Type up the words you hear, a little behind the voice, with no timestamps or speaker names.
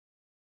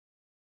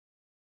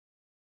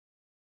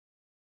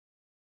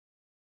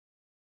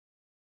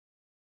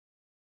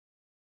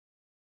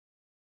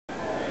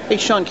Hey,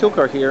 Sean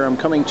Kilcar here. I'm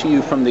coming to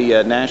you from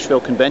the Nashville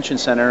Convention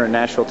Center in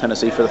Nashville,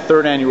 Tennessee for the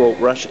third annual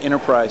Rush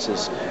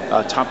Enterprises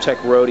Top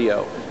Tech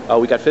Rodeo.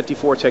 We got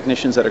 54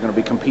 technicians that are going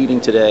to be competing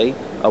today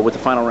with the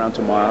final round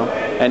tomorrow.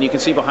 And you can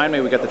see behind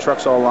me we got the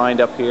trucks all lined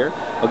up here.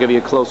 I'll give you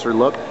a closer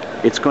look.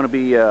 It's going to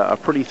be a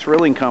pretty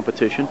thrilling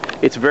competition.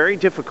 It's very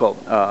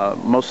difficult.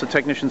 Most of the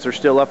technicians are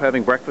still up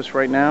having breakfast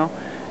right now,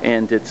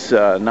 and it's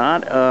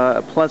not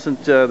a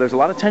pleasant, there's a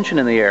lot of tension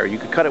in the air. You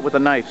could cut it with a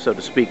knife, so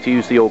to speak, to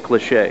use the old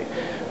cliche.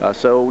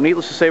 So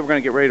needless to say, we're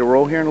going to get ready to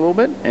roll here in a little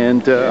bit,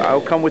 and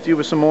I'll come with you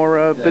with some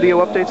more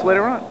video updates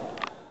later on.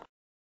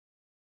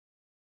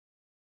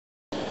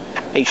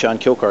 Hey, Sean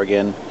Kilcar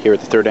again, here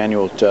at the third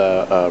annual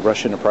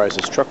Rush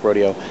Enterprises Truck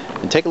Rodeo.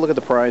 And take a look at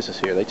the prizes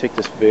here. They take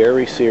this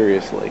very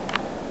seriously.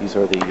 These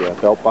are the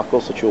belt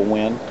buckles that you'll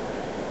win.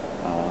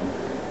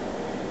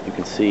 You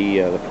can see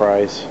the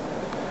prizes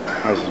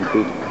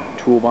include a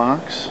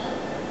toolbox.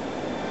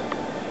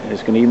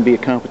 There's going to even be a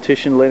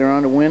competition later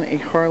on to win a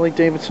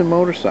Harley-Davidson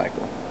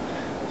motorcycle.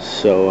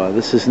 So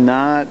this is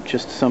not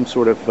just some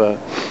sort of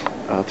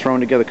thrown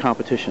together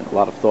competition. A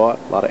lot of thought,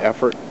 a lot of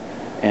effort,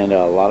 and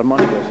a lot of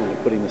money goes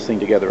into putting this thing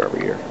together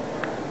every year.